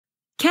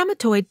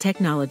CAMETOID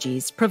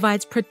Technologies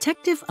provides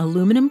protective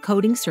aluminum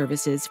coating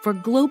services for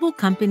global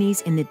companies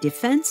in the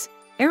defense,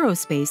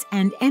 aerospace,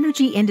 and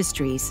energy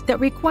industries that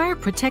require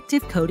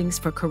protective coatings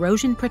for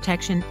corrosion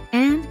protection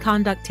and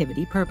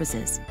conductivity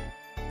purposes.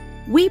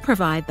 We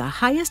provide the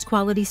highest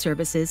quality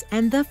services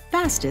and the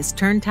fastest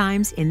turn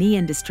times in the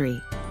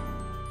industry.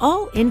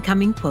 All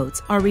incoming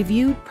quotes are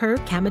reviewed per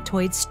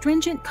CAMETOID's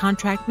stringent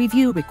contract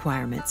review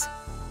requirements.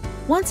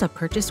 Once a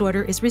purchase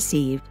order is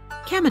received,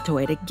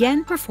 CAMETOID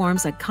again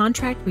performs a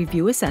contract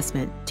review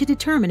assessment to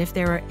determine if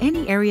there are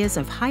any areas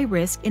of high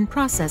risk in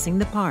processing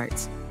the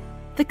parts.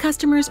 The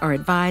customers are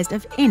advised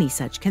of any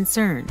such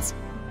concerns.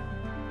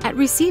 At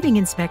receiving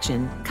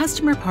inspection,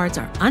 customer parts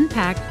are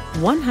unpacked,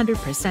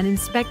 100%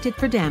 inspected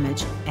for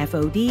damage,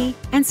 FOD,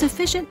 and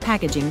sufficient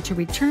packaging to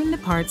return the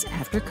parts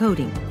after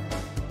coating.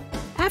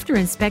 After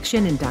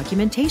inspection and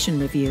documentation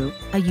review,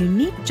 a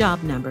unique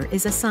job number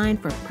is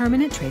assigned for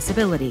permanent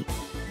traceability.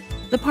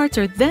 The parts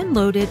are then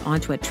loaded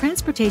onto a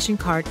transportation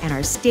cart and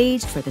are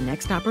staged for the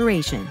next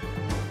operation.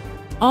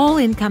 All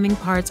incoming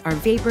parts are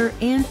vapor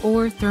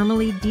and/or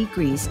thermally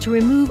degreased to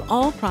remove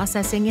all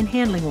processing and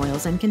handling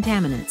oils and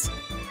contaminants.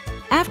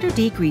 After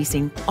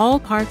degreasing, all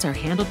parts are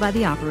handled by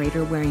the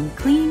operator wearing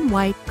clean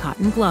white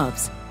cotton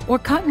gloves or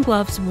cotton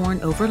gloves worn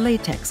over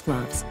latex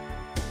gloves.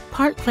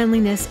 Part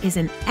cleanliness is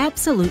an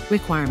absolute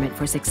requirement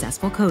for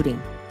successful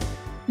coating.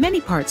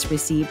 Many parts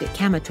received at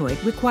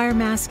CAMETOID require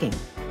masking.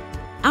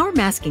 Our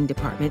masking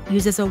department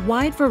uses a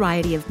wide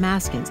variety of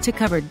maskings to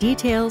cover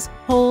details,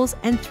 holes,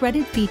 and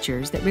threaded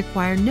features that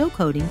require no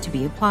coating to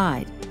be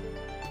applied.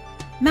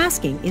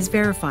 Masking is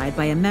verified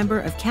by a member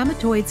of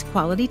CAMETOID's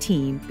quality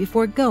team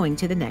before going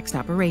to the next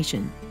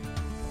operation.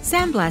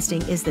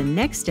 Sandblasting is the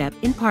next step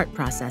in part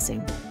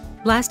processing.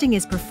 Blasting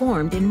is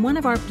performed in one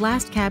of our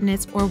blast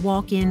cabinets or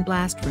walk-in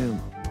blast room.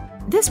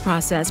 This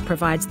process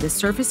provides the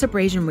surface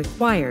abrasion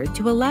required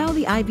to allow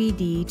the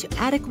IVD to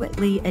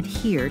adequately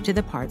adhere to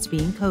the parts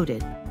being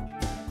coated.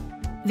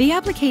 The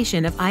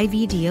application of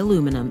IVD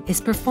aluminum is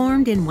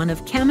performed in one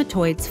of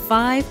CAMETOID's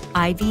 5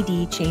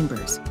 IVD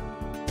chambers.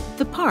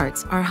 The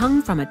parts are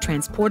hung from a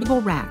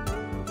transportable rack.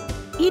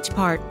 Each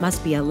part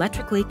must be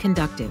electrically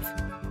conductive.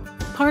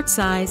 Part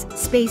size,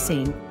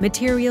 spacing,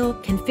 material,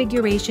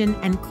 configuration,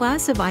 and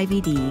class of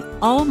IVD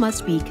all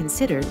must be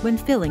considered when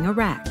filling a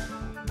rack.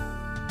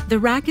 The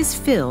rack is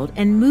filled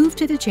and moved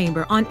to the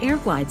chamber on air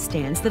glide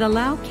stands that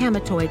allow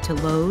CAMETOID to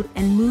load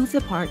and move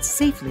the parts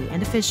safely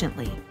and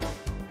efficiently.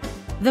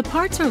 The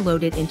parts are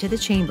loaded into the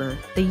chamber,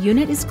 the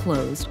unit is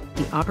closed,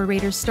 the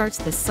operator starts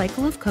the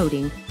cycle of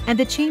coating, and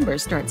the chamber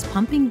starts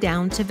pumping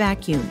down to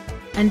vacuum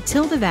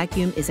until the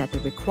vacuum is at the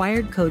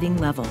required coating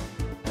level.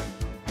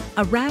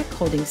 A rack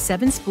holding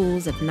 7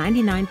 spools of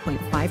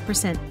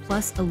 99.5%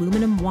 plus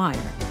aluminum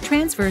wire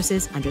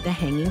transverses under the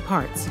hanging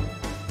parts.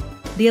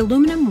 The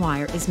aluminum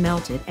wire is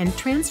melted and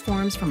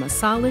transforms from a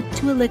solid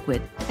to a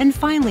liquid and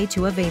finally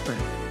to a vapor,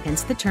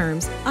 hence the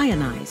terms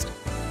ionized.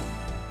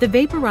 The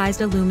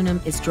vaporized aluminum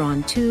is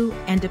drawn to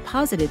and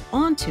deposited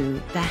onto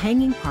the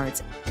hanging parts.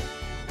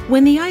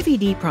 When the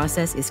IVD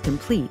process is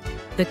complete,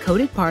 the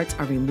coated parts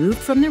are removed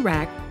from the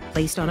rack,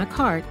 placed on a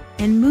cart,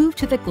 and moved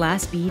to the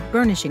glass bead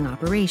burnishing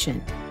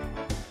operation.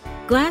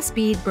 Glass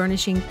bead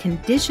burnishing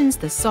conditions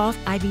the soft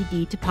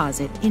IVD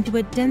deposit into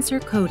a denser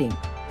coating.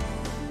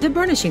 The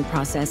burnishing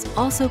process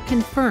also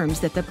confirms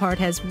that the part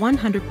has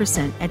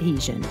 100%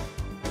 adhesion.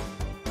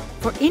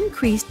 For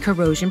increased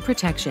corrosion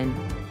protection,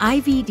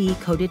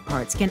 IVD-coated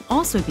parts can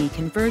also be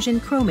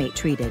conversion chromate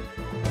treated.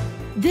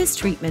 This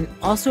treatment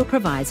also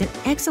provides an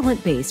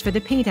excellent base for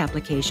the paint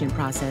application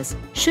process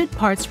should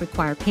parts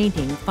require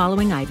painting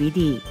following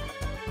IVD.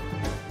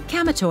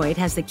 CAMETOID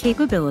has the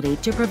capability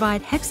to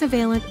provide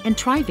hexavalent and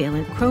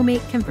trivalent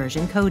chromate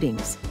conversion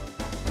coatings.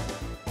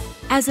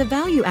 As a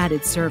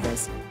value-added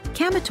service,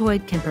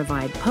 CAMETOID can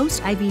provide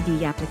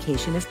post-IVD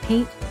application of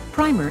paint,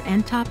 primer,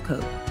 and top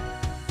coat.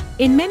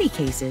 In many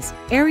cases,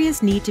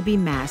 areas need to be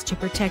masked to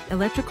protect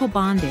electrical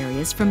bond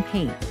areas from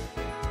paint.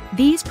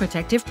 These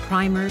protective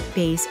primer,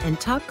 base, and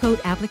top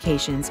coat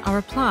applications are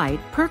applied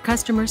per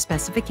customer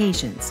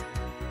specifications.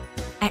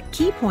 At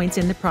key points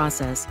in the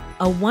process,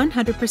 a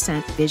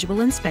 100%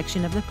 visual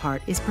inspection of the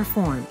part is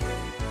performed.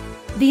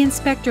 The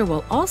inspector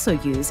will also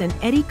use an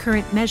eddy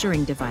current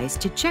measuring device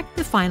to check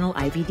the final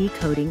IVD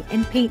coating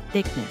and paint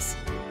thickness.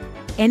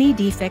 Any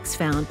defects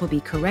found will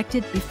be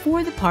corrected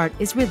before the part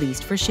is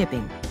released for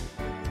shipping.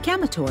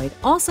 CAMETOID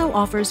also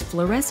offers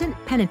fluorescent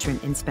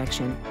penetrant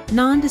inspection,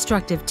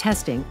 non-destructive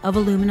testing of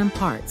aluminum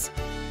parts.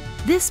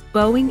 This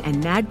Boeing and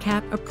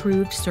NADCAP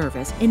approved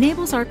service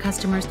enables our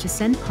customers to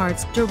send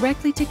parts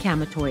directly to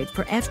CAMETOID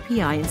for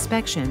FPI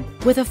inspection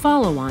with a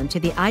follow-on to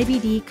the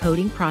IVD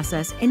coating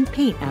process and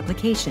paint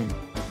application.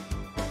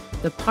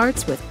 The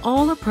parts with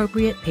all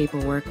appropriate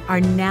paperwork are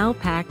now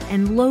packed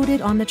and loaded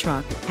on the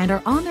truck and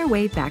are on their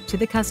way back to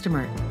the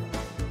customer.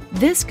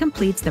 This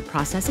completes the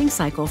processing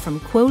cycle from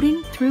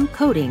quoting through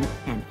coating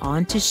and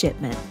on to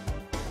shipment.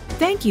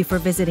 Thank you for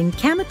visiting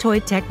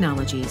CAMETOID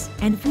Technologies,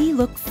 and we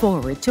look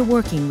forward to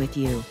working with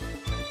you.